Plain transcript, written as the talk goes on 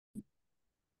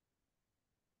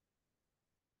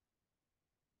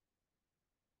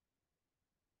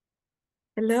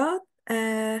Hello,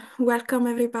 welcome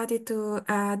everybody to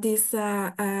this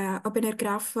OpenAIRE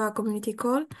Graph Community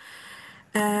Call.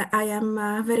 I am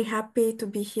very happy to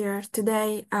be here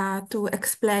today to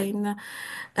explain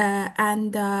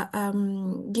and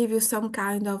give you some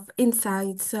kind of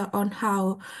insights on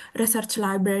how research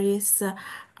libraries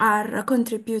are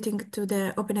contributing to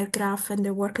the OpenAIRE Graph and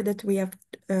the work that we are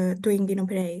doing in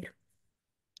OpenAIRE.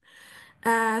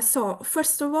 So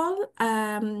first of all,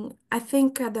 I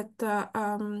think that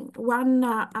one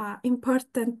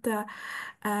important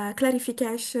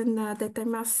clarification that I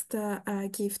must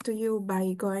give to you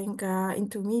by going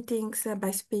into meetings,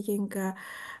 by speaking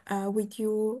with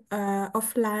you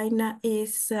offline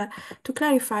is to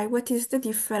clarify what is the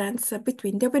difference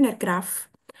between the OpenAIRE graph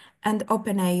and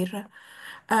OpenAIRE.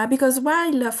 Because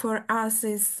while for us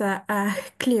is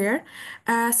clear,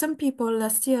 some people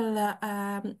still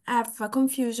have a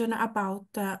confusion about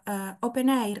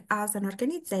OpenAIRE as an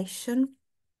organization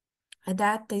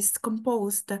that is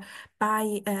composed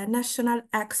by national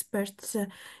experts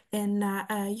in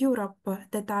Europe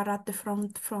that are at the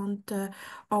front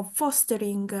of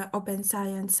fostering open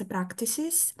science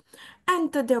practices,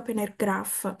 and the OpenAIRE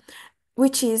Graph,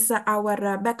 which is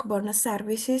our backbone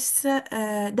services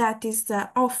that is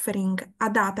offering a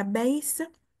database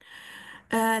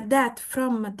that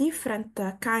from different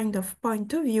kind of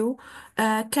point of view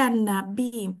can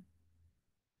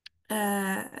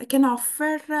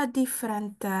offer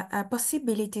different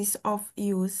possibilities of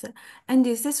use, and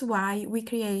this is why we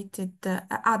created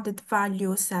added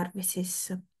value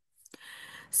services.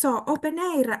 So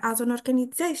OpenAIRE as an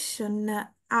organization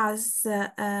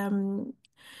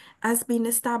has been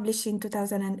established in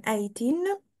 2018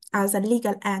 as a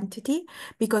legal entity,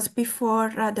 because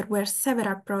before there were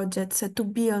several projects to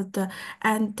build to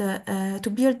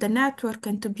build the network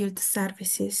and to build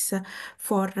services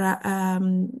for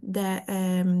the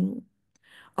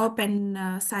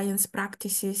open science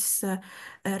practices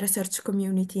research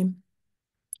community,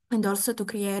 and also to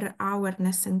create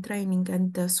awareness and training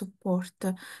and support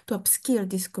to upskill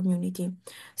this community.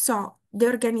 So the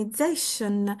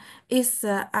organization is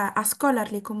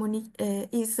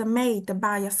is made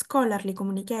by a scholarly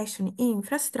communication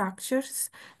infrastructures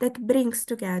that brings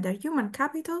together human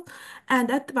capital and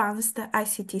advanced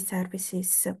ICT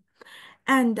services.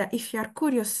 And if you are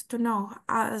curious to know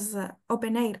as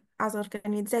OpenAIRE as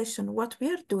organization what we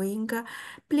are doing,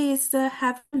 please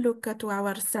have a look at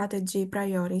our strategy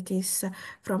priorities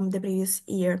from the previous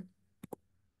year.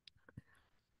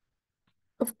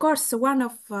 Of course, one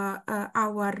of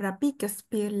our biggest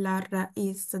pillar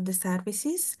is the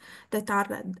services that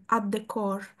are at the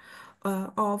core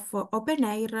of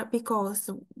OpenAIRE,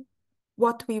 because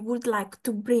what we would like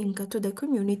to bring to the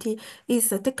community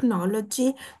is a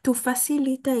technology to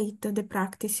facilitate the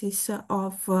practices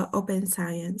of open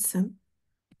science.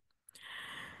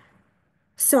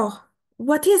 So,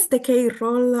 what is the key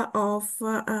role of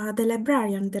the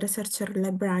librarian, the researcher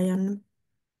librarian?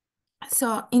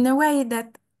 So, in a way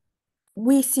that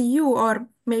we see you, or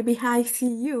maybe I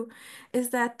see you, is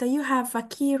that you have a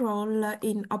key role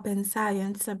in open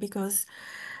science because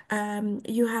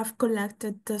you have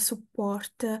collected the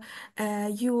support,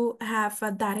 you have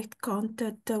a direct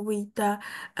contact with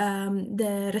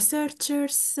the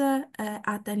researchers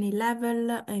at any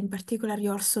level. In particular,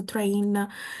 you also train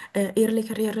early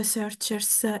career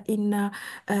researchers in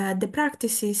the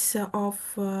practices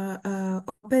of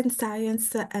open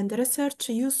science and research.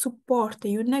 You support,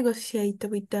 you negotiate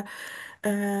with the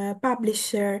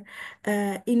publisher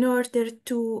in order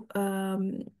to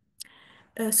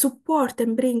support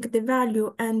and bring the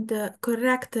value and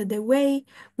correct the way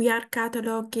we are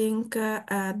cataloging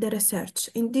the research.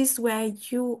 In this way,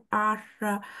 you are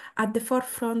at the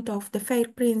forefront of the FAIR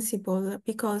principle,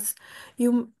 because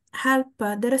you help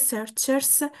the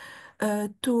researchers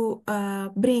to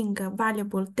bring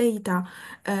valuable data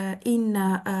in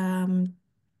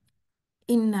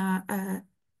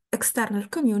external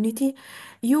community.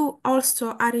 You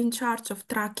also are in charge of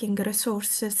tracking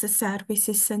resources,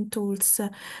 services, and tools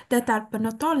that help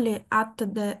not only at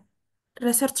the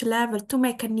research level to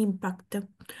make an impact,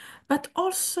 but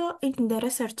also in the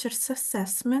researcher's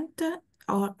assessment,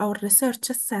 or research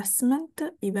assessment,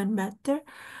 even better,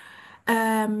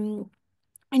 um,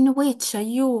 in which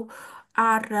you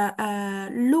are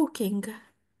looking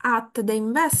at the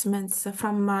investments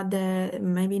from the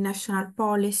maybe national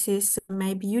policies,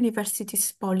 maybe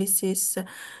universities policies,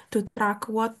 to track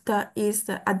what is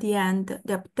at the end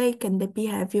the uptake and the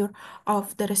behavior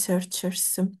of the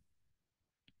researchers.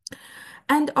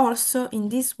 And also in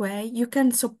this way, you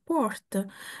can support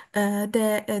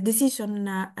the decision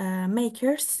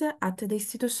makers at the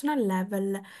institutional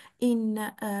level in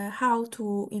how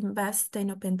to invest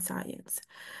in open science.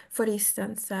 For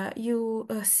instance, you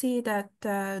see that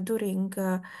during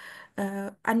a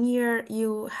year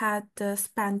you had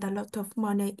spent a lot of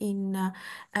money in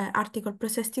article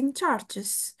processing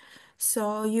charges.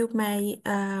 So you may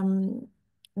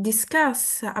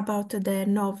discuss about the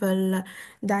novel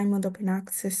Diamond Open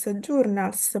Access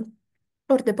journals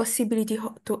or the possibility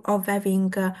of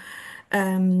having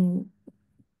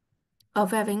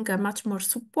much more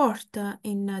support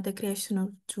in the creation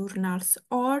of journals,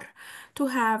 or to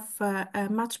have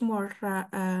much more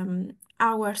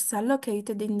hours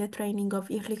allocated in the training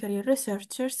of early career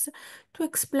researchers to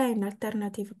explain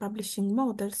alternative publishing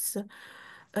models,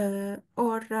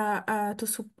 or to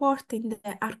support in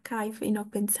the archive in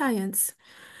open science,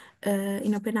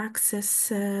 in open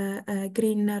access,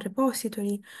 green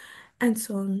repository, and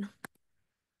so on.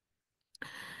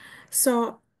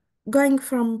 So, going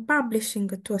from publishing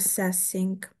to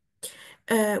assessing,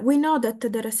 we know that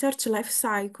the research life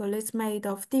cycle is made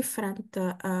of different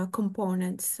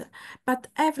components, but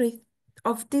every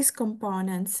of these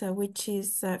components, which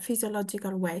is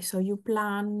physiological way, so you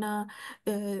plan,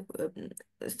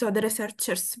 so the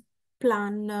researchers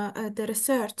plan the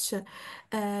research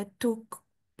to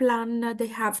plan, they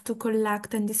have to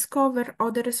collect and discover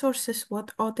other resources,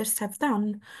 what others have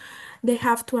done. They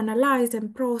have to analyze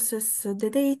and process the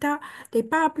data, they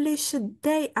publish,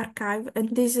 they archive,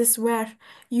 and this is where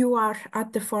you are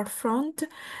at the forefront.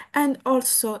 And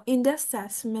also in the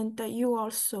assessment, you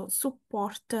also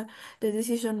support the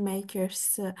decision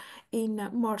makers in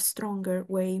a more stronger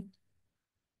way.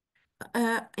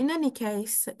 In any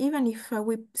case, even if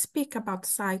we speak about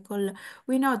cycle,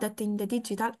 we know that in the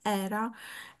digital era,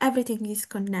 everything is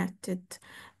connected.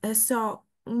 So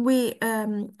we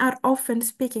are often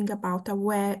speaking about a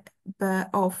web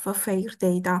of fair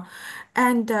data.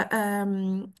 And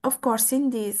of course, in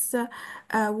this,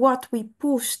 what we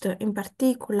pushed in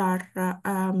particular,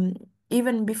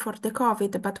 even before the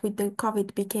COVID, but with the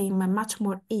COVID became much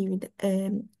more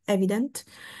evident,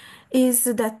 is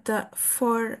that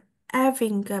for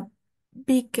having a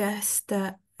biggest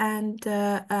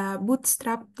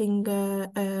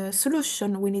bootstrapping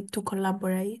solution, we need to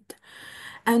collaborate.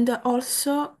 And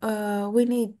also, we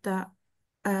need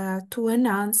to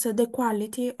enhance the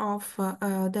quality of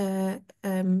the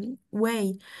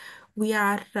way we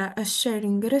are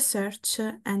sharing research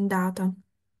and data.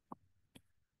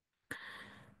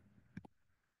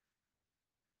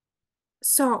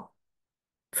 So,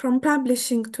 from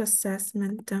publishing to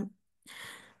assessment,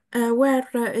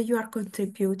 where you are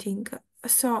contributing.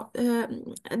 So,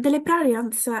 the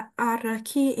librarians are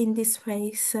key in this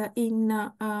phase. In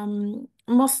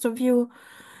most of you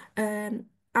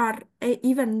are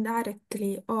even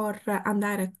directly or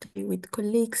indirectly with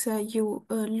colleagues, you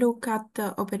look at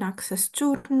open access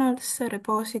journals,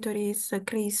 repositories,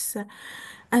 CRIS,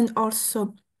 and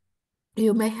also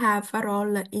you may have a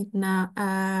role in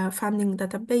funding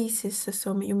databases,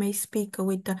 so you may speak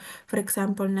with, for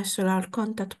example, National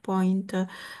Contact Point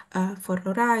for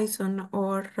Horizon,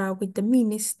 or with the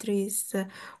ministries,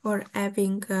 or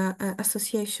having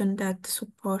association that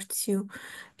supports you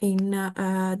in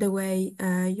the way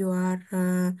you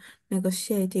are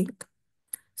negotiating.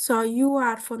 So you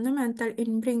are fundamental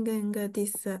in bringing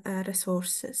these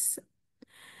resources.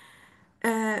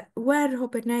 Where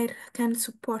OpenAIRE can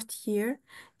support here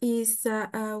is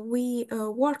we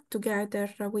work together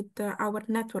with our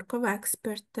network of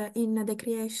experts in the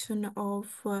creation of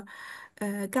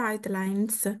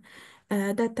guidelines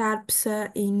that helps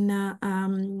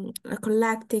in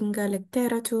collecting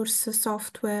literatures,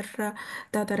 software,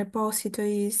 data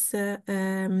repositories,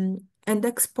 and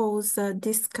expose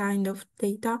this kind of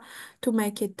data to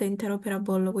make it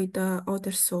interoperable with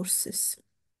other sources.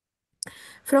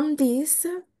 From this,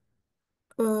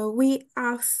 we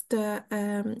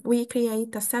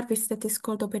create a service that is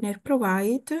called OpenAIRE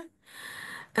Provide,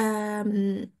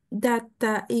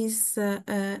 that is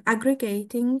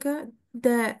aggregating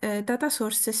the data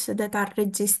sources that are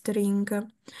registering.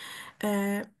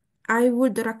 Uh, I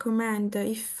would recommend,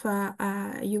 if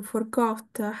you forgot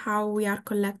how we are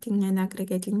collecting and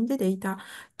aggregating the data,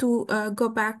 to go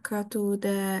back to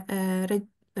the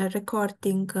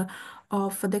recording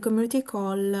of the community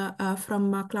call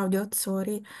from Claudio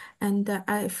Azzori, and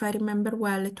if I remember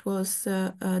well, it was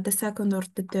the second or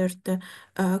the third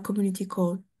community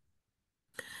call.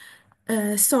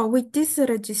 So with this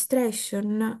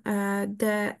registration,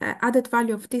 the added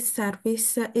value of this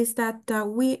service is that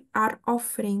we are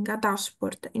offering a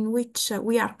dashboard in which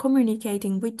we are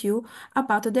communicating with you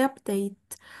about the update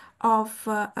of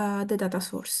the data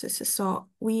sources. So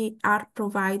we are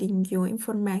providing you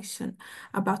information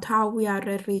about how we are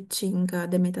enriching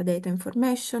the metadata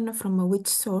information, from which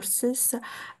sources,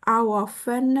 how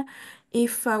often,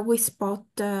 if we spot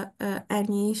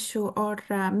any issue or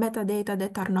metadata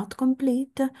that are not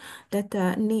complete, that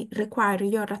require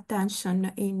your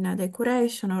attention in the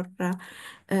curation or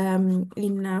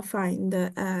in find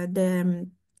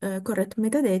the correct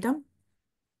metadata.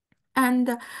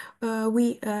 And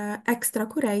we extra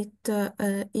curate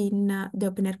in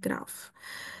the OpenAIRE Graph.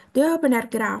 The OpenAIRE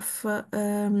Graph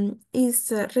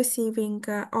is receiving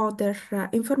other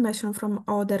information from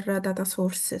other data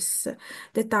sources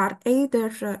that are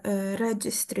either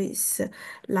registries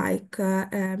like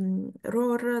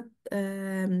ROR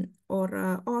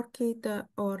or ORCID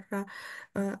or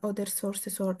other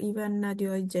sources or even the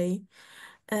OIJ.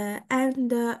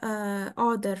 And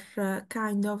other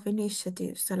kind of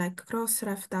initiatives like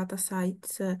Crossref data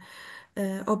sites,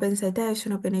 Open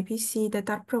Citation, Open APC that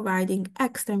are providing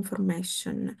extra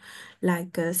information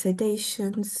like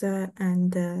citations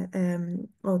and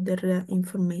other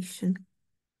information.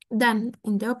 Then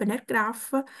in the OpenAIRE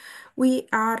Graph, we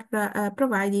are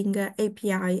providing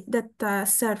API that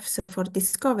serves for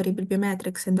discovery,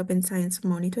 bibliometrics, and open science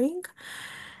monitoring.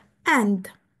 And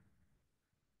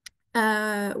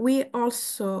we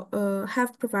also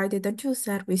have provided a new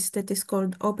service that is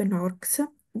called OpenOrgs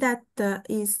that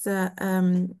is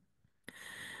um,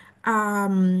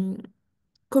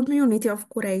 community of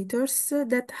curators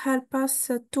that help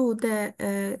us to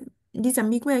the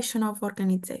disambiguation of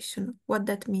organization. What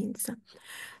that means?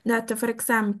 That, for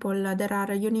example, there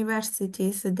are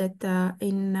universities that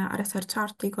in research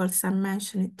articles are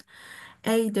mentioned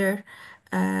either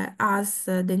as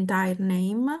the entire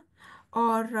name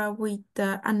or with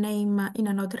a name in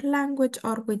another language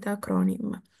or with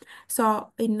acronym.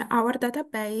 So in our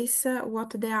database, what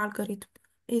the algorithm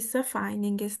is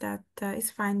finding is that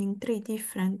is finding three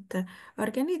different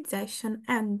organizations,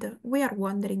 and we are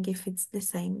wondering if it's the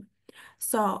same.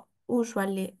 So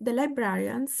usually the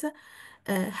librarians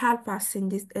help us in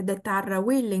this that are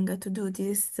willing to do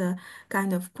this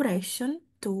kind of curation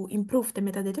to improve the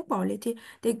metadata quality.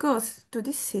 They go to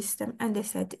this system and they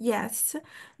said, yes,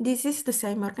 this is the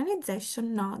same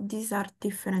organization. No, these are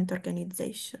different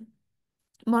organizations.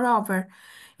 Moreover,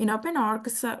 in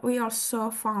OpenOrgs, we also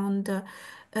found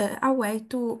a way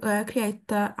to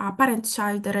create a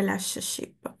parent-child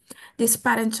relationship. This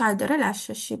parent-child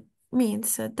relationship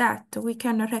means that we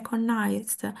can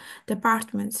recognize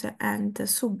departments and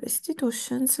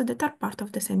sub-institutions that are part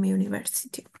of the same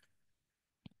university.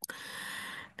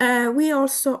 We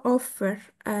also offer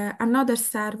another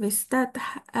service that,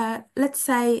 let's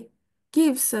say,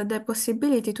 gives the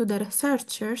possibility to the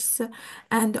researchers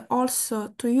and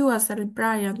also to you as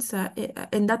librarians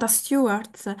and data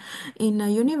stewards in a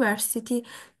university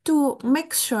to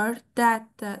make sure that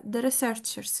the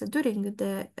researchers during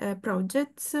the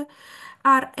projects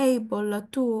are able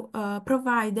to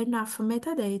provide enough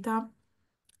metadata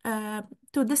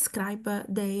to describe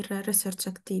their research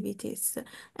activities.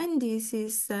 And this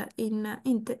is in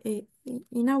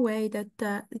a way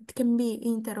that it can be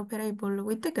interoperable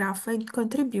with the graph and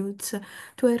contributes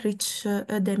to enrich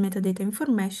the metadata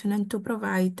information and to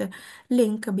provide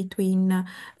link between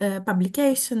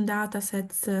publication,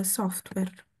 datasets,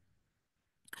 software.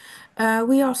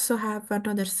 We also have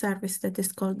another service that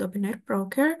is called OpenAIRE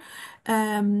Broker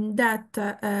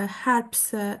that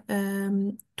helps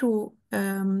to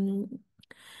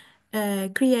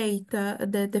create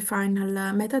the final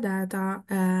metadata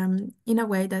in a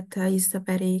way that is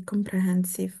very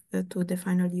comprehensive to the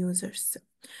final users.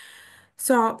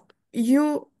 So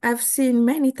you have seen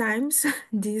many times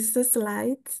these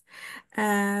slides.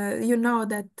 You know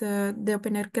that the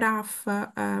OpenAIRE graph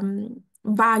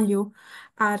value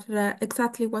are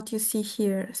exactly what you see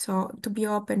here. So to be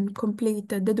open, complete,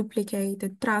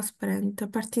 deduplicated, transparent,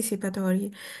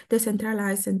 participatory,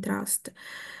 decentralized, and trust.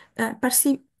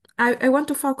 I want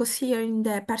to focus here in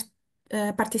the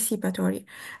participatory.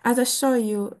 As I show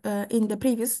you in the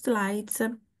previous slides,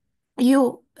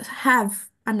 you have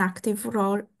an active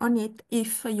role on it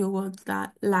if you would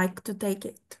like to take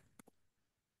it.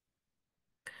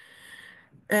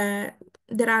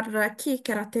 There are key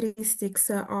characteristics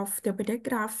of the OpenAIRE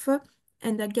graph,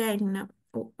 and again,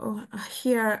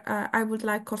 here I would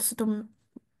like also to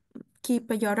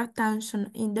keep your attention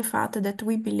in the fact that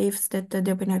we believe that the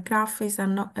OpenAIRE graph is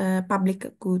a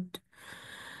public good.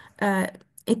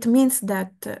 It means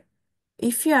that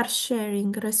if you are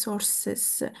sharing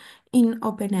resources in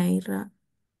OpenAIRE,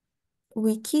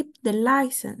 we keep the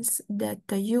license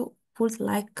that you would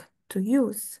like to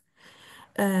use.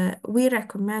 We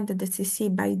recommend the CC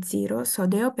by 0, so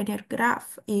the OpenAIRE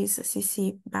graph is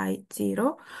CC by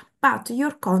 0, but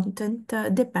your content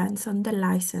depends on the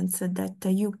license that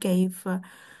you gave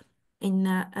in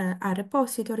a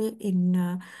repository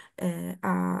in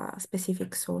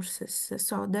specific sources.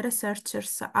 So the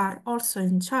researchers are also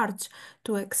in charge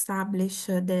to establish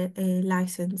the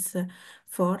license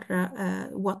for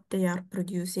what they are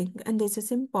producing. And this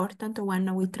is important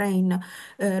when we train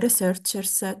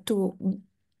researchers to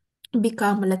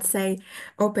become, let's say,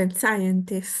 open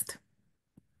scientists.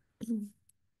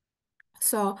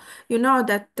 So you know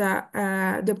that the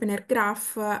OpenAIRE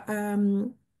graph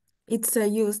it's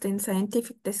used in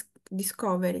scientific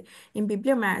discovery, in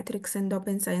bibliometrics and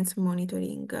open science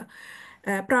monitoring.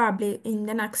 Probably in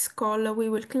the next call we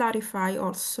will clarify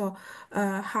also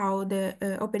how the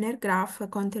OpenAIRE graph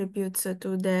contributes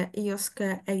to the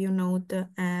IOSC EU node,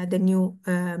 the new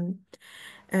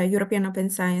European Open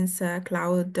Science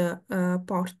Cloud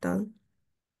portal.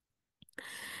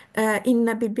 In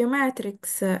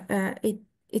bibliometrics,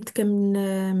 it can,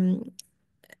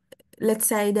 let's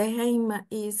say, the aim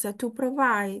is to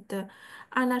provide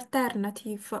an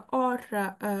alternative or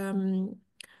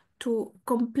to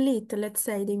complete, let's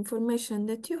say, the information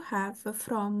that you have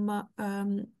from a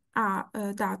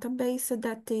database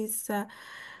that is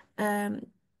um,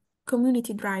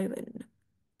 community driven.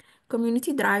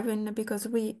 Community driven because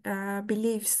we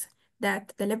believes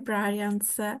that the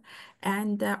librarians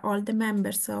and all the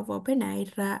members of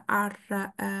OpenAIRE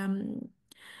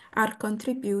are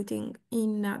contributing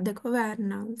in the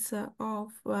governance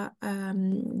of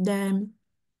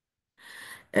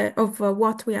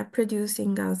what we are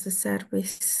producing as a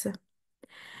service.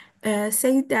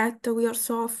 Say that we are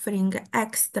also offering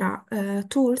extra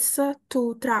tools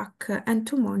to track and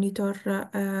to monitor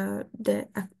the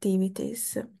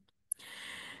activities.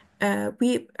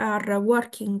 We are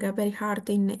working very hard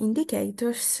in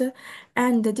indicators,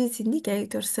 and these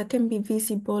indicators can be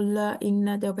visible in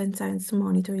the open science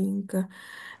monitoring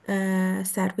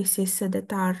services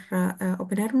that are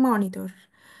OpenAIRE Monitor,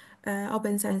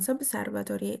 Open Science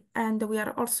Observatory, and we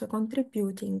are also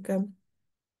contributing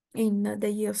in the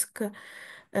IOSC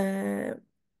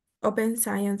Open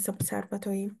Science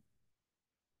Observatory.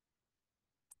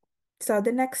 So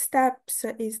the next steps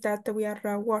is that we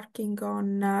are working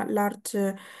on large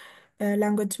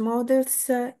language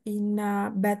models in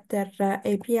better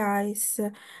APIs,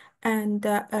 and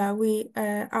we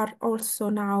are also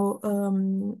now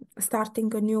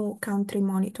starting a new country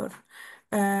monitor.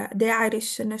 The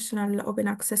Irish National Open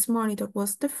Access Monitor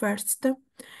was the first.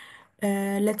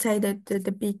 Let's say that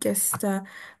the biggest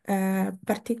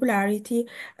particularity,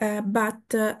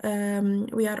 but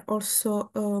we are also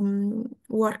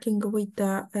working with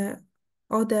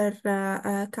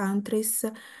other countries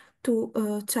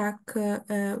to check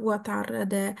what are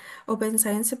the open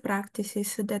science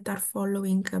practices that are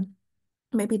following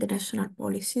maybe the national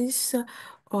policies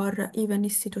or even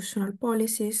institutional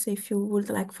policies, if you would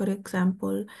like, for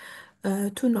example,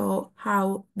 to know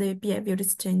how the behavior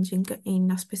is changing in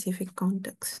a specific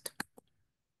context.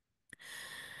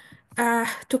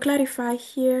 To clarify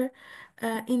here,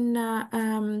 in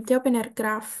the OpenAIRE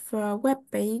Graph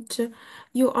webpage,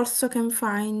 you also can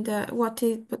find what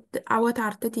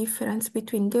are the difference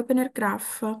between the OpenAIRE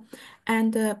Graph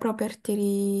and the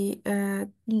proprietary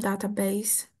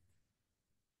database.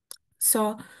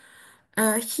 So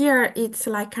here it's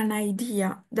like an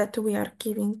idea that we are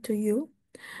giving to you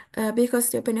because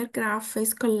the OpenAIRE Graph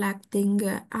is collecting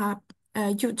a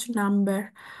huge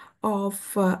number of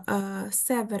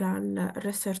several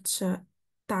research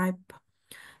type.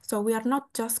 So we are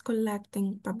not just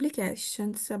collecting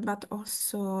publications, but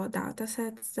also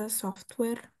datasets,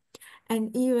 software,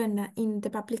 and even in the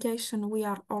publication, we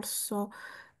are also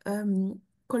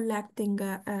collecting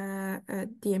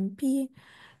DMP,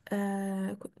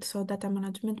 so data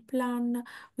management plan.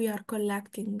 We are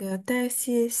collecting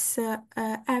thesis,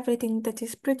 everything that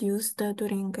is produced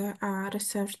during a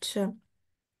research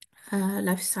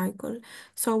life cycle.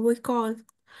 So we call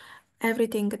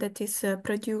everything that is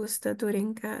produced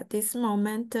during this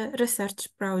moment research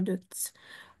products,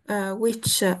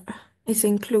 which is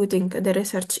including the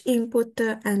research input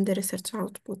and the research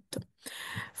output.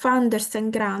 Funders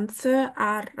and grants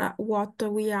are what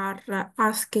we are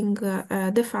asking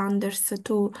the funders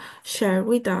to share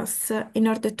with us in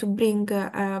order to bring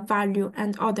value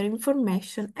and other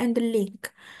information and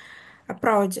link a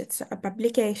project, a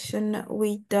publication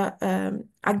with a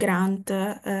grant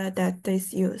that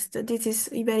is used. This is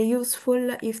very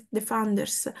useful if the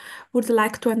funders would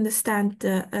like to understand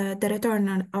the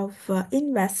return of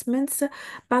investments,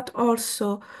 but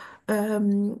also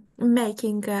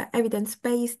making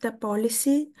evidence-based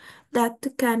policy that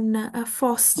can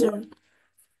foster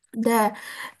the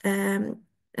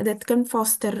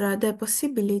the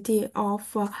possibility uh,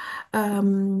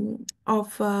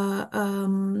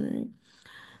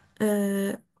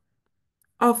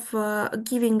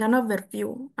 giving an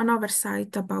overview, an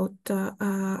oversight about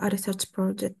a research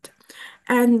project.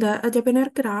 And the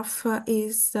OpenAIRE Graph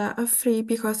is free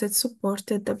because it's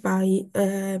supported by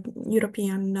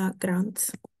European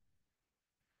grants.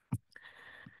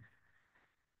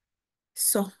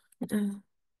 So,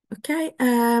 okay.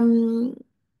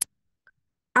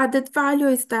 Added value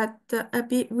is that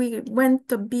we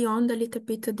went beyond a little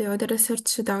bit the other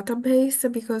research database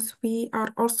because we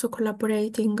are also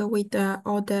collaborating with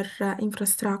other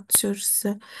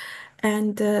infrastructures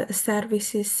and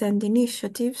services and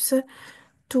initiatives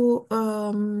to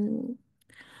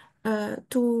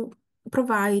to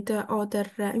provide other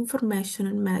information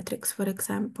and metrics. For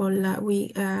example,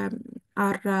 we are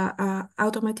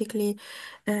automatically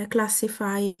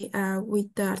classify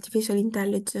with artificial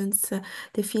intelligence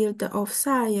the field of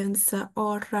science,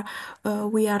 or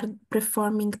we are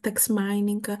performing text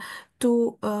mining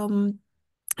to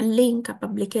link a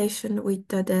publication with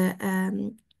the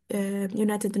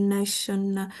United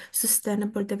Nations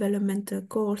Sustainable Development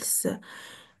Goals.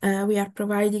 We are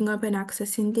providing open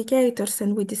access indicators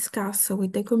and we discuss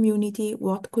with the community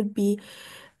what could be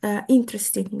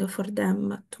interesting for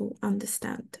them to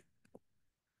understand.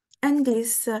 And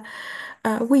this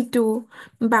we do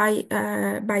by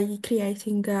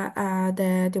creating the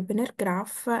OpenAIRE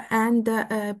graph and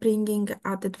bringing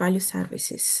added value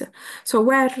services. So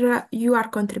where you are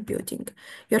contributing.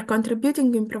 You are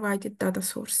contributing in provided data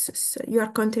sources. You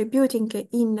are contributing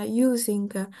in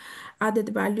using added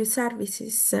value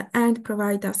services and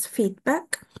provide us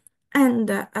feedback. And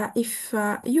if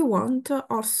you want,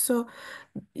 also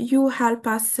you help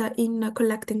us in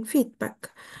collecting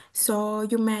feedback. So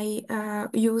you may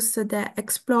use the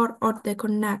explore or the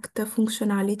connect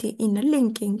functionality in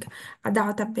linking a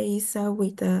database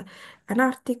with an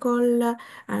article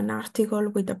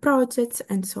with the projects,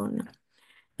 and so on.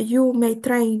 You may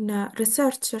train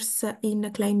researchers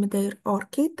in claim their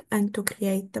ORCID and to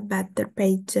create a better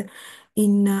page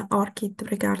in ORCID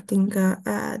regarding the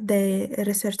the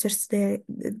research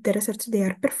they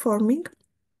are performing.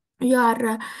 You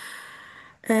are,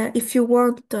 if you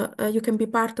want, you can be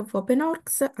part of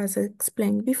OpenOrgs, as I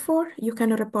explained before. You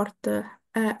can report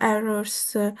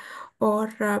errors or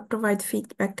provide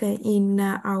feedback in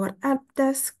our help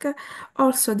desk.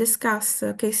 Also discuss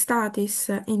case studies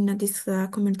in these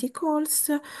community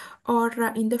calls or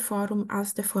in the forum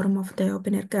as the forum of the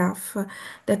OpenAIRE Graph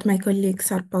that my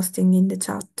colleagues are posting in the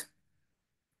chat.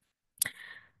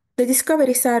 The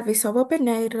discovery service of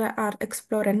OpenAIRE are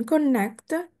Explore and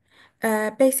Connect.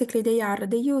 Basically, they are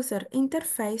the user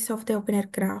interface of the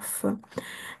OpenAIRE Graph.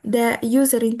 The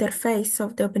user interface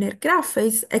of the OpenAIRE Graph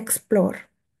is Explore.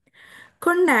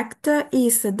 Connect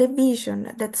is the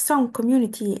vision that some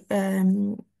community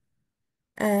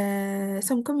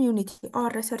or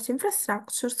research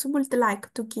infrastructures would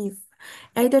like to give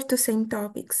either to same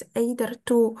topics, either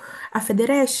to a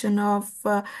federation of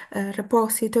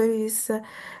repositories or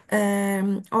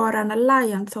an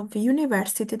alliance of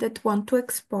university that want to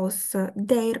expose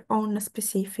their own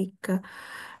specific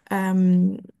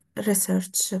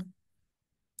research.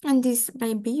 And this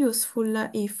may be useful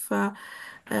if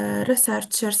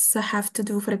researchers have to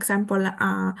do, for example,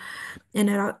 an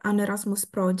Erasmus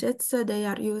project. So they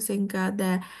are using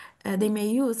they may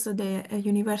use the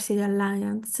University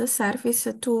Alliance service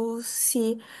to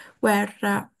see where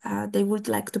they would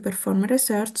like to perform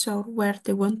research or where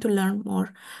they want to learn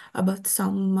more about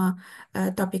some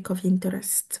topic of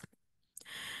interest.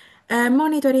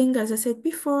 Monitoring, as I said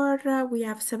before, we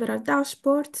have several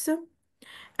dashboards.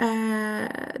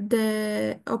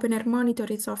 The OpenAIRE Monitor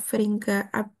is offering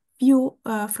a view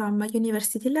from a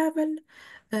university level,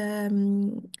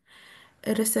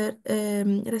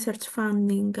 research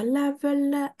funding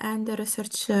level, and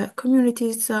research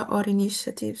communities or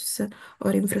initiatives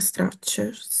or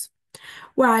infrastructures.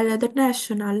 While the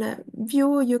national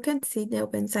view, you can see the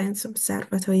Open Science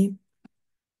Observatory.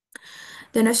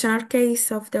 The national case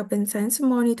of the Open Science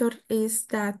Monitor is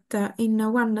that in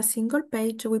one single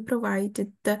page we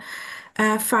provided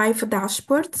five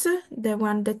dashboards, the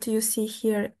one that you see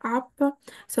here up.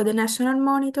 So the national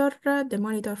monitor, the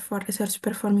monitor for research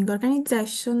performing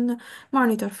organization,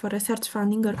 monitor for research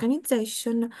funding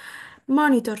organization,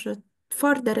 monitor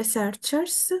for the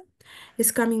researchers,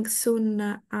 is coming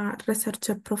soon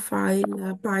researcher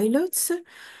profile pilots,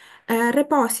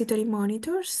 repository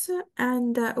monitors,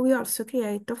 and we also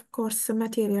create, of course,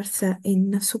 materials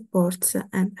in supports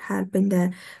and help in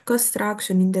the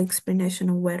construction, in the explanation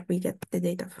of where we get the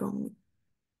data from.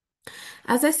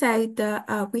 As I said,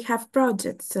 we have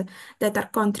projects that are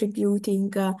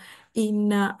contributing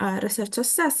in research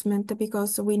assessment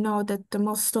because we know that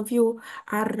most of you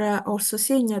are also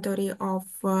signatory of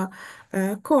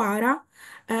COARA,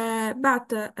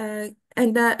 but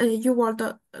you would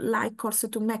like also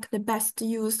to make the best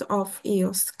use of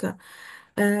EOSC.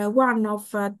 One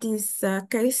of these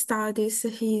case studies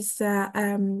is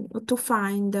to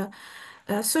find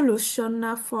a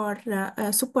solution for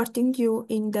supporting you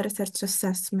in the research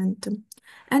assessment.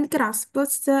 And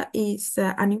Graspos is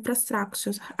an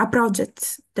infrastructure, a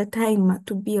project that aim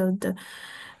to build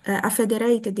a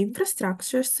federated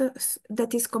infrastructure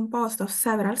that is composed of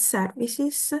several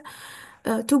services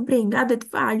to bring added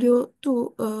value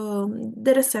to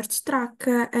the research track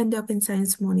and the open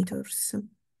science monitors.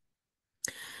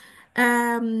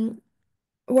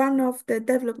 One of the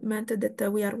development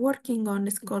that we are working on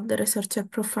is called the researcher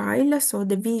profile, so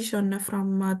the vision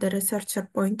from the researcher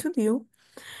point of view.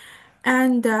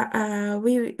 And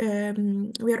we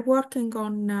are working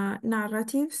on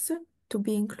narratives to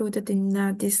be included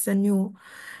in this new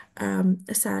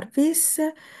service,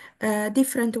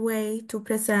 different way to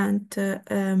present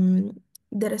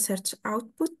the research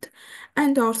output,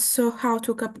 and also how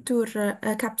to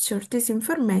capture this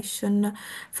information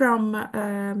from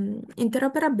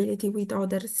interoperability with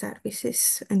other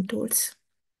services and tools.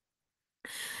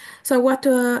 So what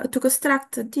to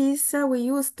construct this, we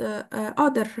used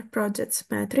other projects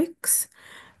metrics,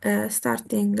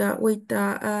 starting with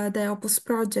the Opus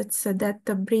projects that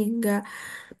bring an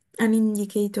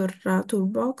indicator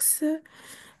toolbox,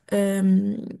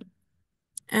 um,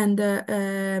 and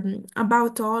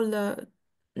about all the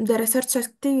research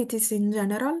activities in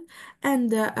general,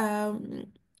 and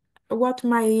what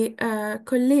my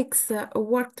colleagues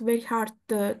worked very hard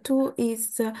to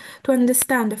is to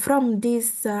understand from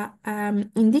these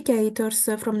indicators,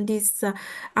 from this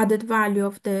added value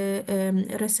of the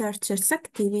researchers'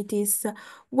 activities,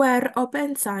 where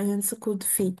open science could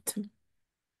fit.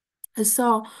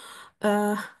 So,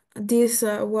 this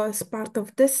was part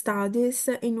of the studies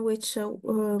in which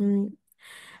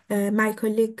my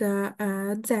colleague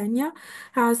Zenia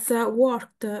has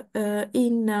worked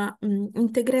in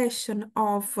integration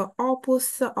of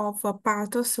Opus, of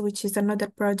Pathos, which is another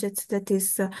project that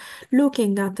is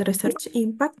looking at research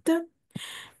impact,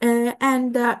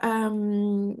 and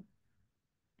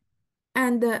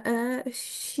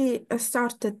she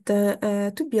started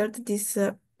to build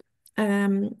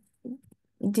um,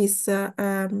 this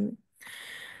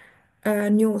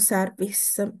new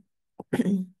service.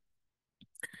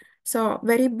 So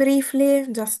very briefly,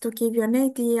 just to give you an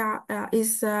idea,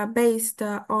 is based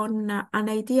on an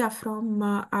idea from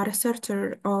a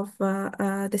researcher of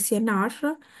the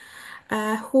CNR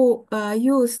who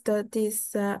used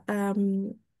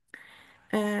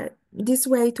this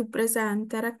way to present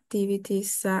their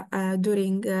activities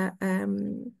during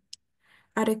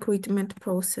a recruitment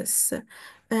process.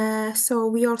 So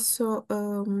we also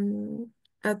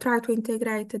try to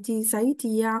integrate this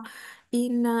idea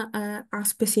in a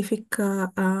specific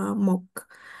mock.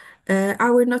 I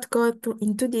will not go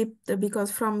into deep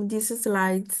because from these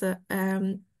slides,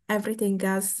 everything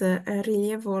has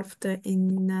really evolved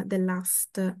in the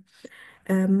last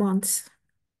months.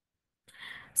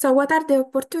 So what are the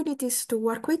opportunities to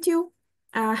work with you?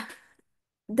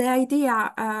 The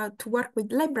idea to work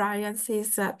with librarians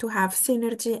is to have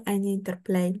synergy and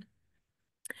interplay.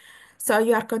 So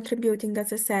you are contributing,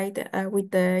 as I said,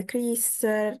 with the CRIS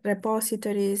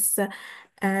repositories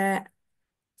and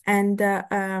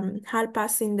help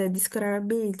us in the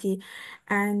discoverability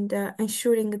and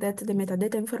ensuring that the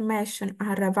metadata information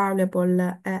are available,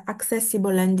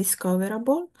 accessible and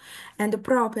discoverable and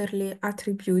properly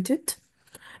attributed.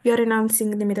 You are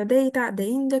enhancing the metadata, the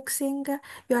indexing.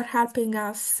 You are helping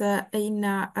us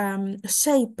in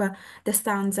shape the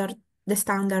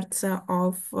standards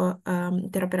of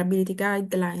interoperability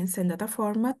guidelines and data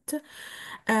format.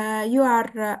 You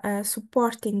are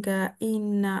supporting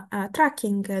in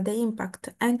tracking the impact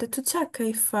and to check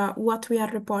if what we are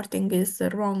reporting is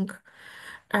wrong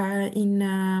in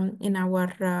our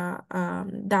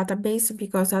database,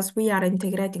 because as we are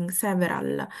integrating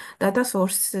several data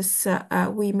sources,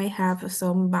 we may have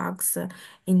some bugs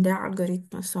in the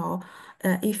algorithm. So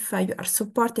if you are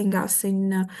supporting us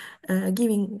in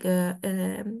giving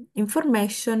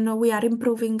information, we are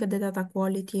improving the data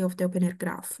quality of the OpenAIRE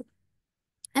graph.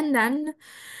 And then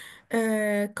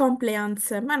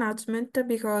compliance management,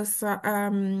 because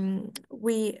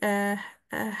we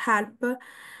help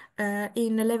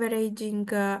in leveraging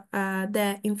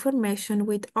the information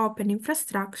with open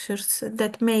infrastructures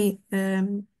that may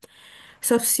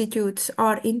substitute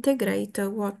or integrate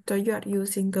what you are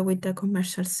using with the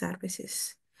commercial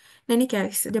services. In any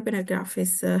case, the OpenAIRE Graph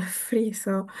is free,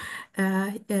 so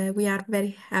we are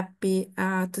very happy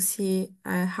to see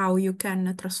how you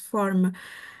can transform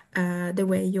the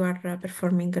way you are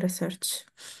performing research.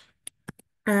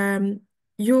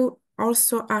 You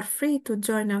also are free to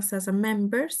join us as a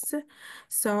members.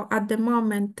 So at the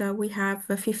moment, we have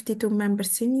 52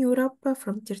 members in Europe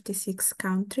from 36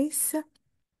 countries.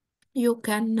 You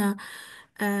can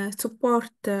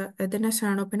support the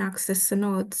national open access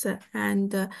nodes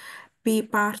and be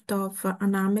part of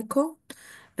an AMECO,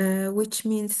 which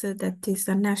means that is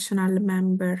a national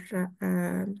member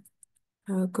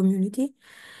community.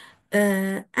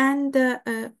 And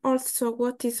also,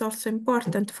 what is also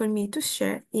important for me to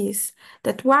share is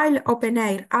that while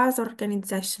OpenAIRE as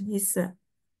organization is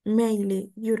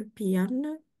mainly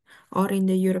European or in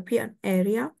the European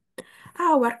area,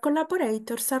 our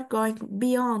collaborators are going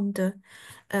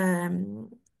um,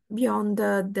 beyond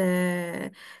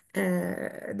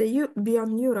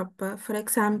beyond Europe. For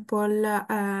example,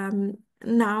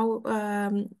 now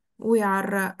uh,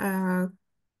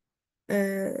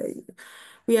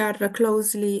 we are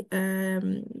closely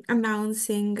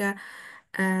announcing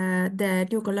the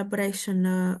new collaboration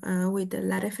with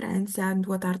La Referencia and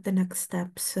what are the next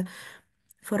steps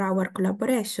for our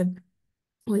collaboration.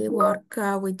 We work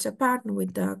with Japan,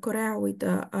 with Korea, with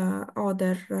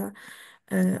other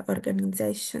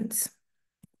organizations.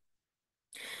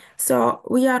 So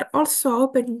we are also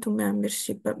open to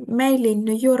membership, mainly in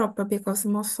Europe, because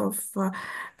most of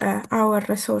our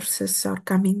resources are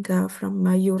coming from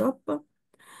Europe.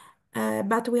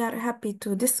 But we are happy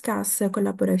to discuss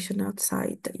collaboration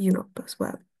outside Europe as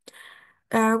well.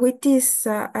 With this,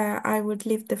 I would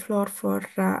leave the floor for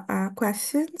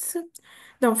questions.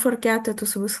 Don't forget to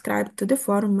subscribe to the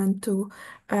forum and to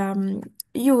um,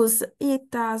 use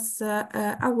it as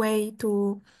a way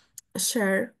to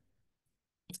share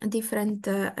different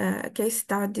case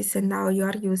studies and how you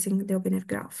are using the OpenAIRE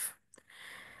graph.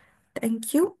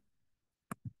 Thank you.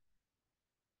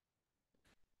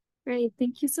 Great.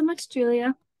 Thank you so much,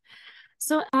 Julia.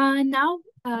 So now,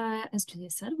 as Julia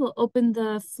said, we'll open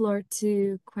the floor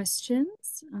to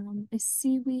questions. I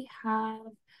see we have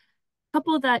a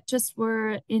couple that just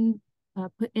were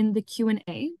put in the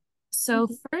Q&A. So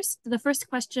the first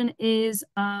question is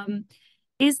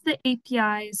the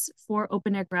APIs for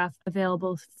OpenAIRE Graph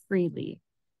available freely?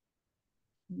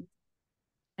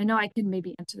 I know I can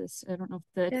maybe answer this. I don't know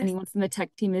if anyone from the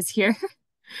tech team is here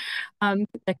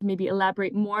that can maybe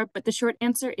elaborate more, but the short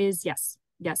answer is yes.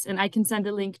 Yes, and I can send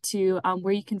a link to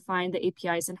where you can find the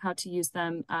APIs and how to use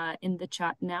them in the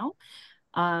chat now.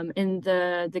 And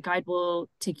the guide will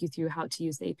take you through how to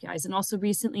use the APIs. And also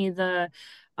recently,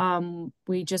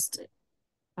 we just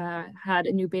had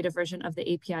a new beta version of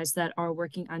the APIs that are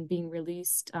working on being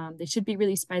released. They should be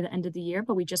released by the end of the year,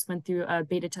 but we just went through a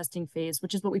beta testing phase,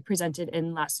 which is what we presented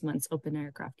in last month's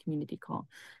OpenAIRE Graph Community Call.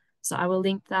 So I will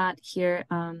link that here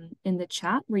in the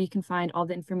chat where you can find all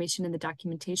the information in the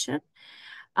documentation.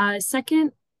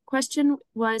 Second question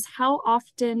was, how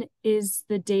often is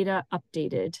the data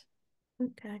updated?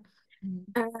 Okay.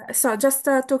 So just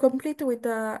to complete with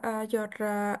the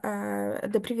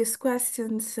previous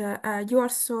questions, you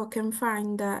also can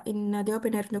find in the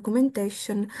OpenAIRE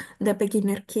documentation the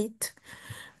beginner kit.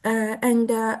 And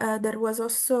there was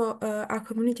also a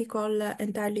community call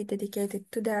entirely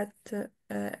dedicated to that.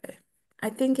 I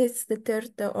think it's the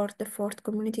third or the fourth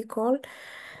community call.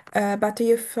 But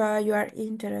if you are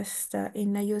interested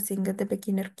in using the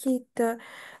beginner kit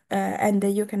and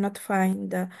you cannot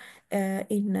find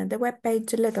in the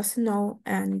webpage, let us know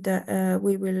and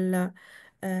we will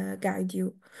guide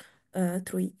you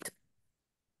through it.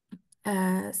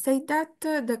 Say that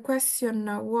the question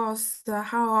was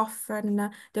how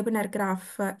often the OpenAIRE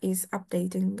graph is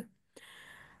updating.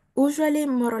 Usually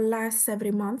more or less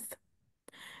every month.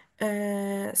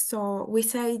 So we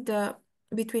said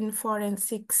between 4 and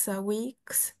 6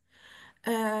 weeks.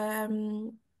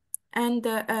 And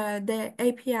the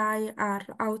API are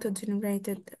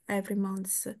auto-generated every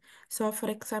month. So, for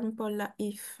example,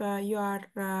 if you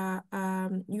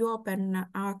open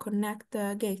a Connect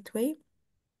gateway,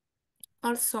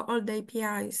 also all the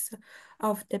APIs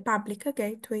of the public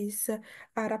gateways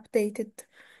are updated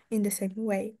in the same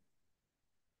way.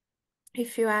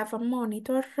 If you have a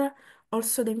monitor,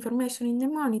 also the information in the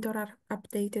monitor are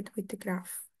updated with the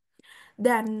graph.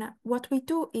 Then what we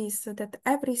do is that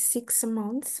every 6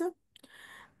 months,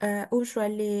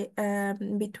 usually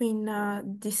between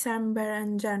December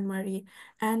and January,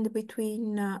 and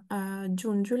between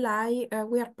June, July,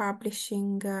 we are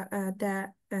publishing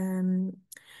the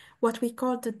what we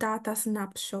call the data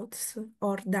snapshots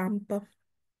or dump,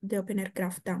 the OpenAIRE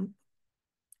Graph dump.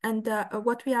 And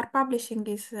what we are publishing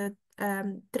is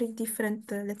three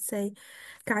different, let's say,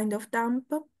 kind of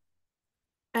dump.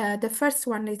 The first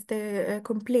one is the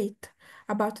complete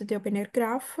about the OpenAIRE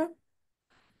Graph,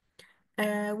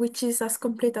 which is as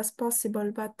complete as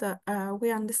possible, but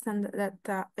we understand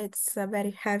that it's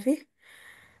very heavy.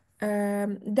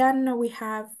 Then we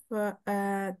have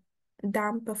a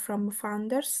dump from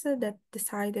founders that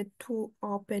decided to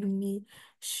openly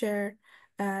share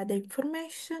the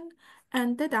information,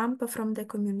 and the dump from the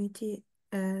community,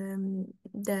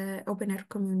 the OpenAIRE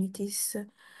communities.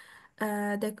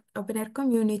 The OpenAIRE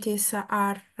communities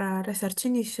are research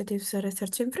initiatives,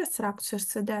 research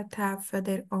infrastructures that have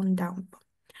their own dump.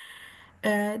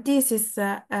 This is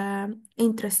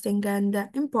interesting and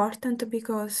important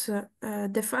because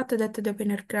the fact that the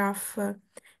OpenAIRE Graph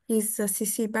is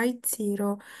CC by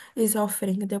 0 is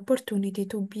offering the opportunity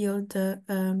to build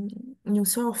new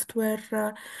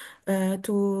software,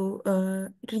 to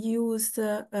reuse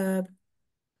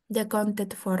the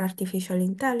content for artificial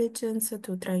intelligence,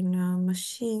 to train a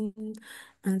machine,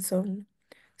 and so on.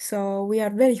 So we are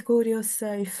very curious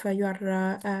if you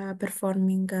are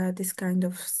performing this kind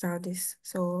of studies.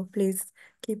 So please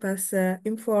keep us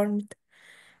informed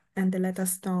and let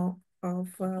us know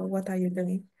of what are you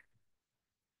doing.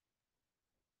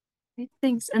 Okay,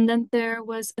 thanks. And then there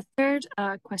was a third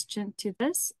question to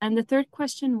this. And the third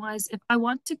question was, if I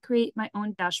want to create my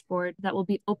own dashboard that will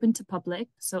be open to public,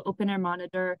 so OpenAIRE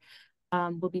Monitor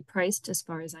will be priced as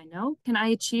far as I know, can I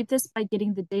achieve this by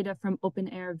getting the data from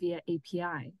OpenAIRE via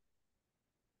API?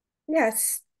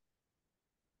 Yes.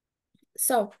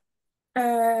 So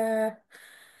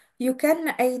you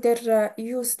can either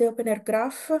use the OpenAIRE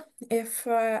Graph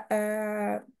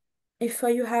if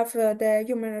you have the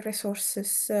human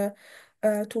resources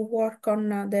to work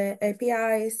on the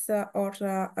APIs or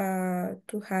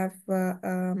to have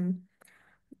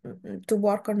to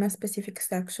work on a specific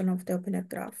section of the OpenAIRE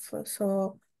Graph.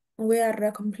 So we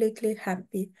are completely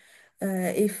happy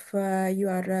if you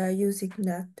are using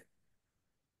that.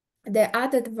 The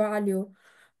added value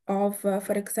of,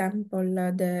 for example,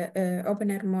 the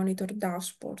OpenAIRE Monitor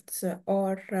dashboards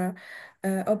or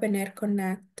OpenAIRE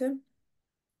Connect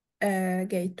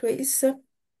gateways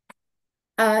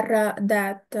are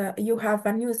that you have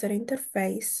a user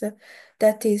interface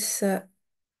that is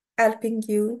helping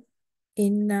you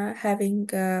in having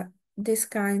this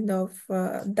kind of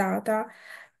data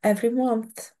every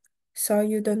month. So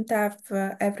you don't have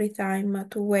every time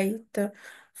to wait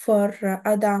for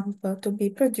a dump to be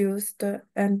produced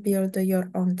and build your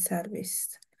own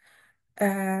service.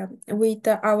 With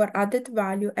our added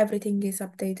value, everything is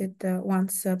updated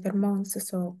once per month.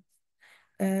 So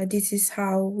this is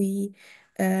how we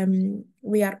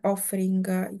are offering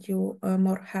you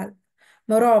more help.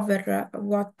 Moreover,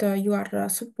 what you are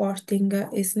supporting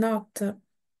is not,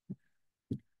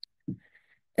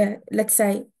 let's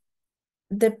say,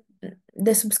 the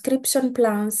the subscription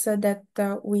plans that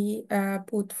we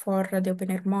put for the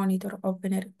OpenAIRE Monitor,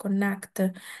 OpenAIRE Connect,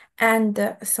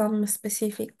 and some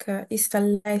specific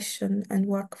installation and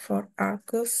work for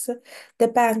Argos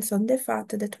depends on the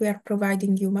fact that we are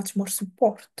providing you much more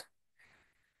support.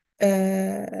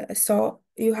 So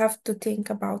you have to think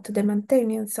about the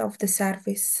maintenance of the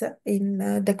service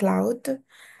in the cloud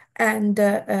and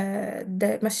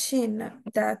the machine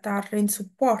that are in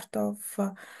support of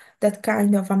that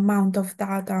kind of amount of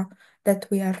data that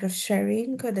we are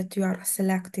sharing, that you are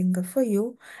selecting for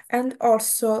you, and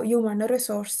also human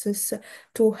resources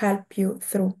to help you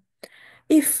through.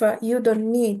 If you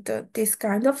don't need this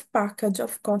kind of package,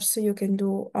 of course, you can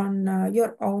do on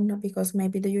your own because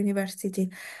maybe the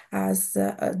university has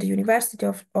the university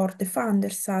of or the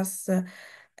funders has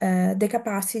the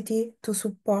capacity to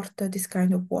support this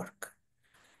kind of work.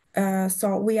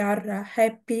 So we are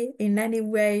happy in any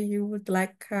way you would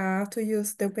like to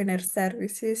use the OpenAIRE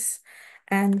services.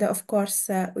 And of course,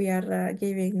 we are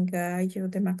giving you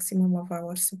the maximum of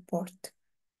our support.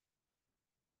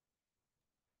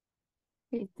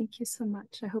 Okay, thank you so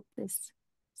much. I hope this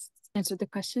answered the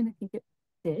question. I think it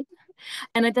did.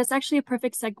 And that's actually a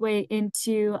perfect segue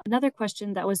into another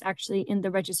question that was actually in the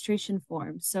registration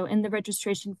form. So in the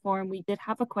registration form, we did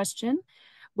have a question,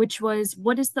 which was,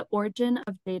 what is the origin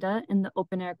of data in the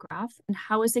OpenAIRE graph and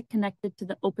how is it connected to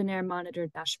the OpenAIRE Monitor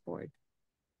dashboard?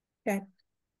 Okay.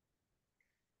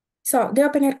 So the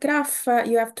OpenAIRE graph,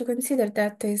 you have to consider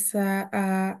that is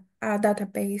a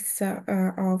database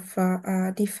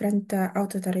of different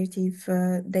authoritative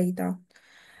data,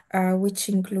 which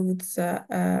includes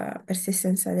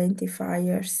persistence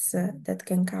identifiers that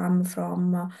can come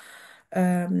from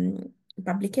um,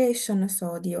 publication,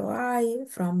 so DOI,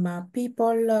 from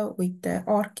people with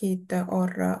ORCID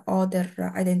or other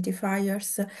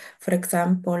identifiers. For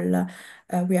example,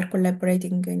 we are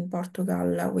collaborating in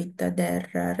Portugal with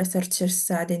their researchers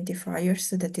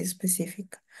identifiers that is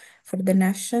specific for the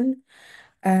nation,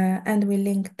 and we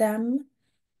link them.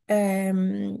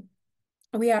 Um,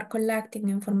 we are collecting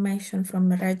information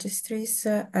from registries,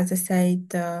 as I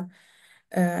said,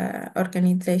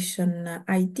 organization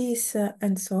IDs,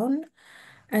 and so on.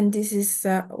 And this is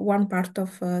one part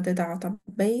of the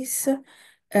database.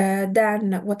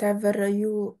 Then whatever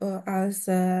you as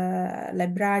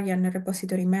librarian,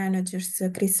 repository managers,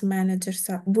 CRIS managers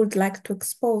would like to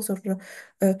expose or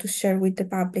to share with the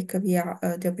public via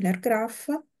the OpenAIRE Graph.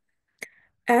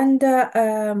 And,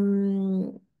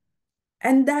 um,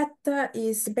 and that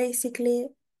is basically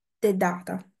the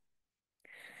data.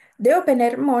 The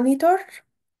OpenAIRE monitor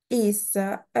is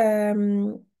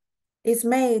is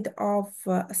made of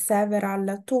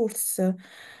several tools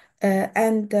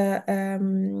and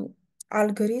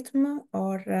algorithm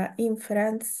or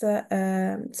inference.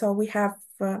 So we have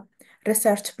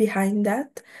research behind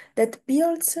that that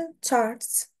builds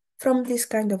charts from this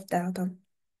kind of data.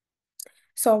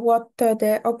 So what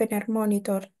the OpenAIRE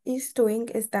monitor is doing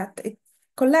is that it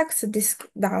collects this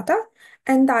data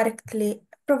and directly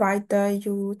provide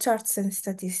you charts and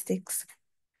statistics.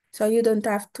 So you don't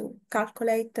have to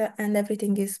calculate and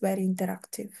everything is very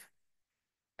interactive.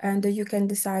 And you can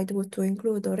decide what to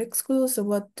include or exclude,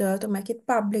 what to make it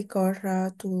public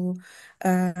or to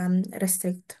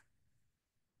restrict.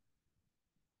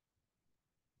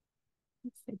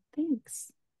 Perfect,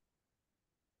 thanks.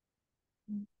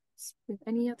 With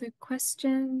any other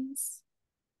questions?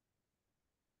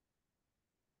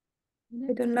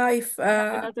 I don't know if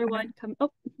Have another one come.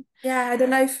 Oh, yeah, I don't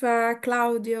know if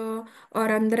Claudio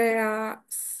or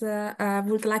Andreas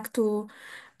would like to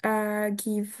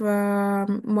give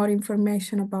more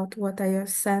information about what I have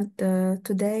said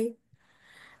today.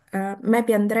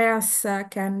 Maybe Andreas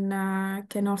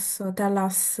can also tell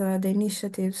us the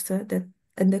initiatives that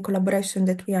and the collaboration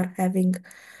that we are having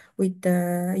with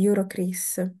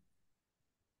Eurocris.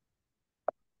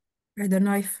 I don't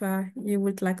know if you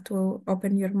would like to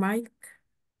open your mic.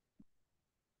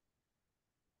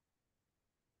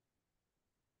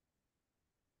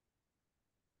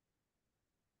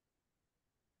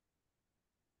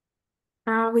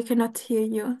 We cannot hear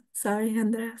you. Sorry,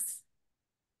 Andreas.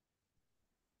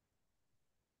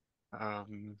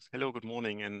 Hello, good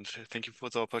morning, and thank you for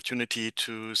the opportunity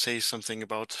to say something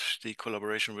about the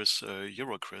collaboration with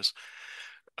Eurocris.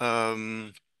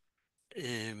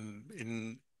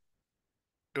 In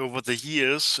over the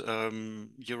years,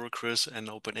 Eurocris and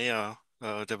OpenAIRE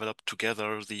developed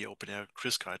together the OpenAIRE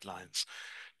CRIS guidelines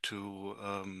to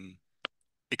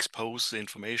expose the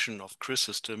information of CRIS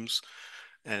systems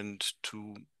and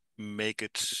to make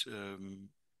it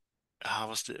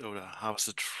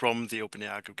harvested from the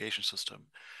OpenAIRE aggregation system.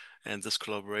 And this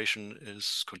collaboration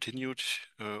is continued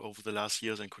over the last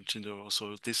years and continue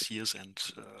also this year's. And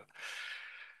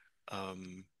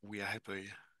we are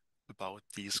happy about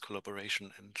these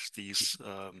collaboration and these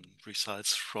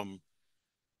results from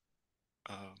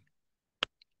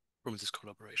this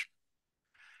collaboration.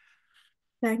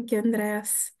 Thank you,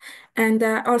 Andreas. And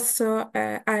also,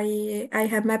 I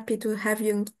am happy to have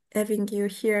you having you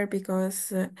here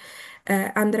because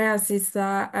Andreas is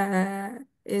not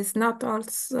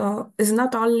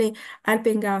only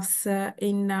helping us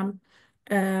in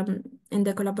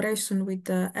the collaboration with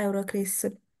Eurocris,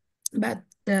 but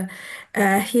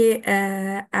he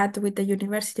had with the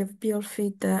University of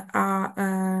Bielefeld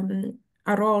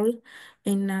a role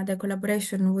in the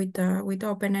collaboration with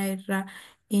OpenAIRE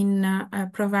in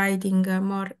providing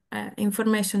more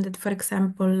information that, for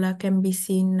example, can be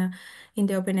seen in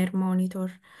the OpenAIRE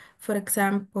monitor. For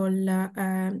example,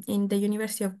 in the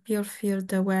University of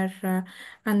Bielefeld, where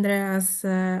Andreas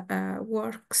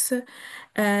works,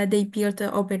 they built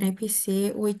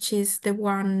OpenAPC, which is the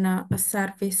one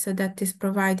service that is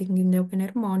providing in the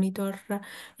OpenAIRE Monitor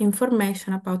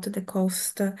information about the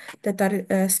cost that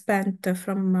are spent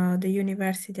from the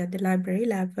university at the library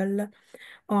level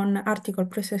on article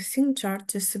processing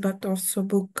charges, but also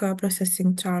book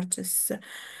processing charges.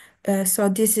 So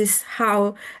this is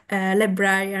how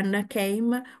librarian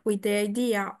came with the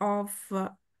idea of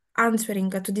answering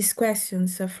to these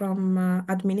questions from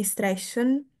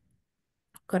administration.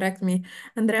 Correct me,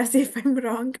 Andreas, if I'm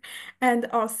wrong, and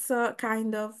also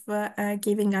kind of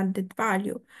giving added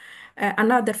value.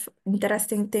 Another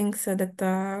interesting thing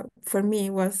that for me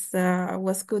was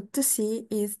good to see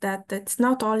is that it's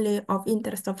not only of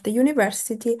interest of the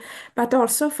university, but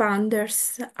also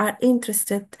founders are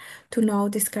interested to know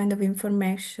this kind of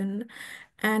information.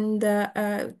 And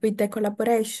with the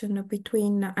collaboration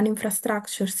between an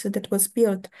infrastructure that was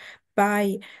built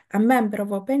by a member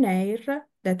of OpenAIRE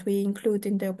that we include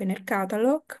in the OpenAIRE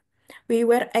catalog, we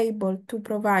were able to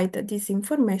provide this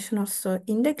information also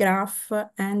in the graph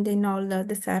and in all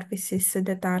the services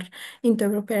that are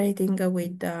interoperating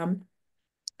with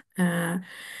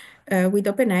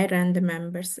OpenAIRE and the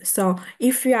members. So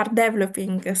if you are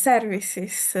developing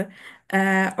services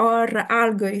or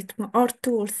algorithm or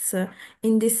tools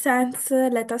in this sense,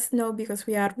 let us know because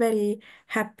we are very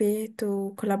happy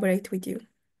to collaborate with you.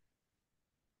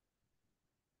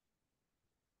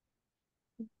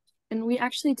 And we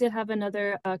actually did have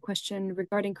another question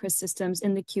regarding CRIS systems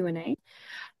in the Q&A.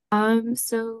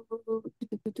 So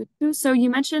you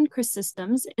mentioned CRIS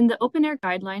systems. In the OpenAIRE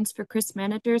guidelines for CRIS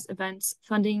managers, events,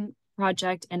 funding,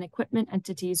 project, and equipment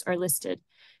entities are listed.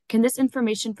 Can this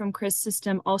information from CRIS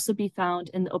system also be found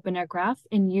in the OpenAIRE graph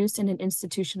and used in an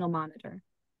institutional monitor?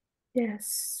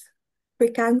 Yes.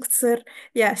 Quick answer,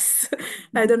 yes.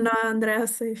 I don't know,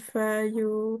 Andreas, if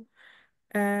you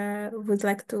would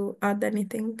like to add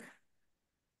anything.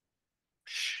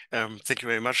 Thank you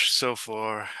very much. So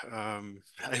I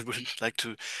would like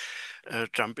to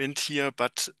jump in here,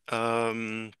 but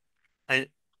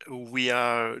we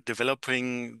are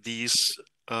developing these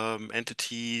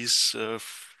entities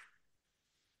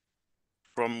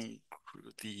from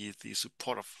the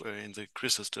support of in the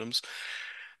CRIS systems,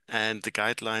 and the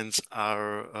guidelines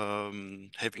are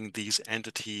having these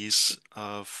entities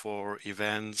for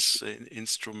events,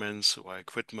 instruments, or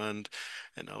equipment,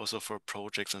 and also for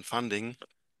projects and funding.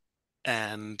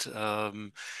 And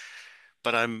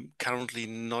but I'm currently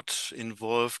not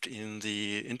involved in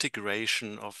the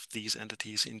integration of these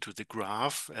entities into the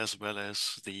graph, as well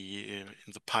as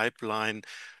in the pipeline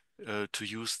to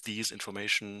use these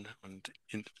information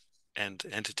and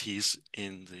entities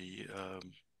in the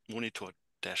monitor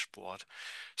dashboard.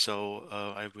 So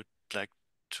I would like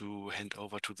to hand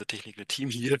over to the technical team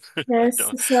here. Yes,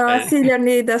 so Celia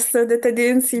need us that I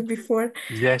didn't see before.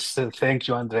 Yes, thank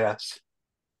you, Andreas.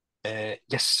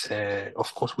 Yes,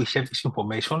 of course, we have this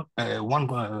information, one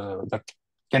that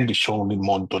can be shown in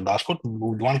monitor dashboard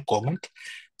with one comment.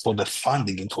 For the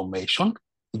funding information,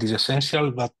 it is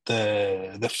essential that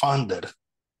the funder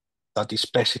that is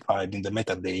specified in the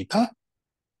metadata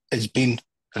has been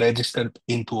registered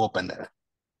into OpenAIRE.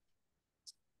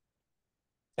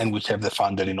 And we have the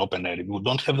funder in OpenAIRE. If we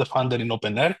don't have the funder in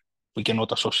OpenAIRE, we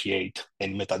cannot associate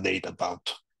any metadata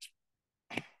about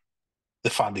the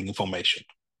funding information.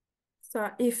 So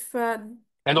if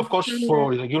and of course,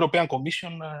 for the European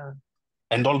Commission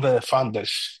and all the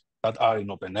funders that are in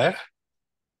OpenAIRE,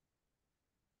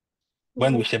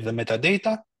 when we have the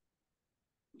metadata,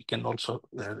 we can also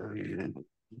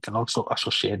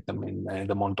associate them in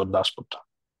the monitor dashboard.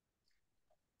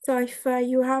 So if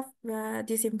you have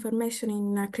this information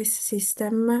in a CRIS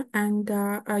system and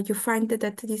you find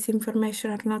that this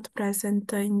information are not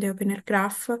present in the OpenAIRE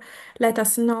graph, let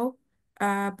us know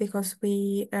because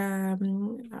we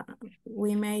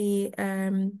may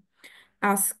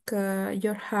ask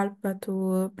your help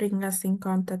to bring us in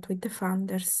contact with the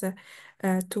funders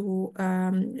to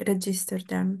register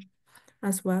them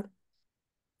as well.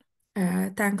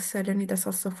 Thanks, Leonidas,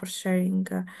 also for sharing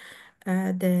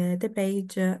the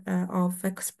page of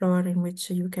Explore in which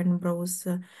you can browse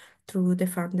through the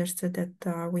funders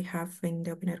that we have in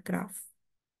the OpenAIRE graph.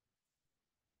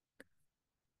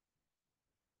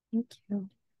 Thank you.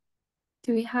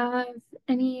 Do we have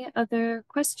any other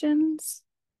questions?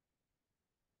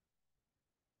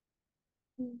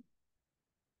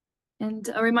 And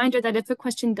a reminder that if a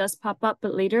question does pop up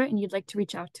but later and you'd like to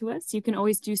reach out to us, you can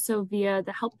always do so via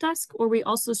the help desk, or we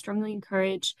also strongly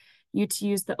encourage you to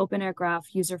use the OpenAIRE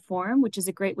Graph user forum, which is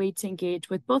a great way to engage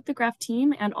with both the Graph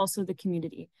team and also the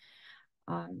community.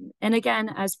 And again,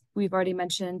 as we've already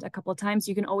mentioned a couple of times,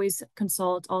 you can always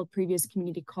consult all previous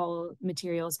community call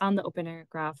materials on the OpenAIRE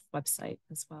Graph website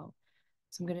as well.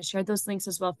 So I'm going to share those links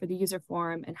as well for the user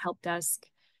forum and help desk,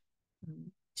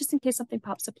 just in case something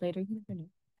pops up later. You never know.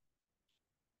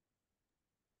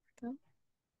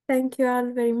 Thank you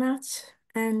all very much.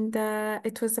 And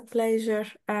it was a pleasure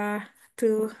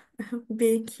to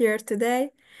being here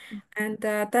today. And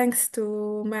thanks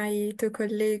to my two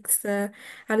colleagues,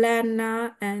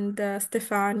 Alena and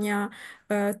Stefania,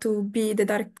 to be the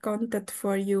direct contact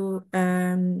for you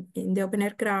in the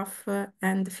OpenAIRE Graph.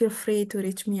 And feel free to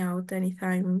reach me out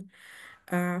anytime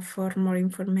for more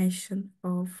information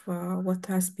of what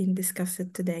has been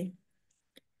discussed today.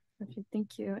 Perfect,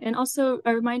 thank you. And also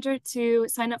a reminder to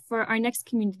sign up for our next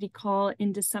community call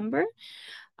in December.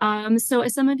 So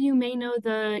as some of you may know,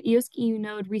 the EOSC EU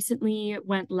node recently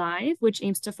went live, which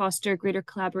aims to foster greater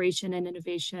collaboration and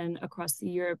innovation across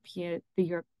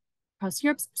across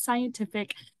Europe's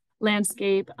scientific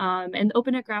landscape. And the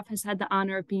OpenAIRE Graph has had the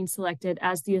honor of being selected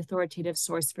as the authoritative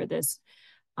source for this.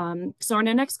 So on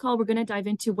our next call, we're going to dive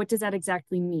into what does that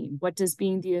exactly mean? What does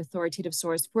being the authoritative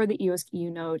source for the EOSC EU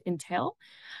node entail?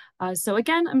 So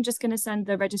again, I'm just going to send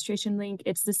the registration link.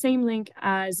 It's the same link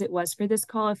as it was for this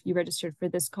call. If you registered for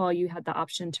this call, you had the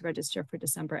option to register for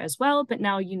December as well, but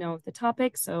now you know the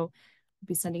topic, so I'll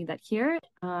be sending that here.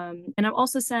 And I'll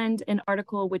also send an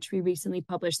article which we recently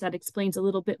published that explains a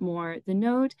little bit more the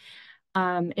node.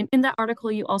 And in that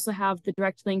article, you also have the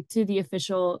direct link to the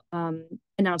official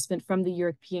announcement from the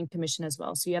European Commission as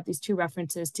well. So you have these two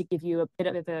references to give you a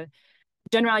bit of a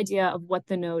general idea of what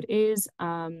the node is.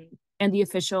 And the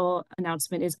official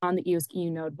announcement is on the EOSC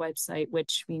EU node website,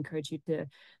 which we encourage you to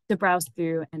browse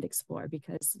through and explore,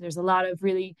 because there's a lot of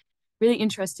really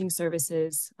interesting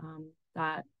services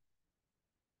that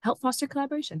help foster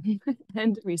collaboration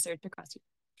and research across Europe.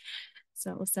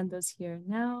 So we'll send those here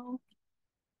now,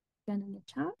 again in the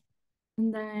chat.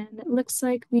 And then it looks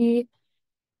like we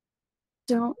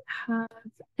don't have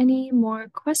any more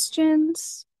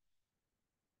questions.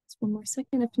 Just one more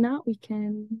second. If not, we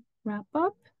can wrap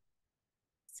up.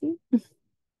 See?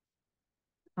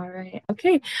 All right.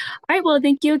 Okay. All right. Well,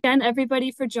 thank you again,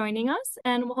 everybody, for joining us.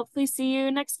 And we'll hopefully see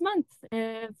you next month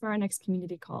for our next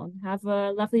community call. Have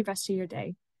a lovely rest of your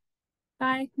day.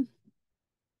 Bye.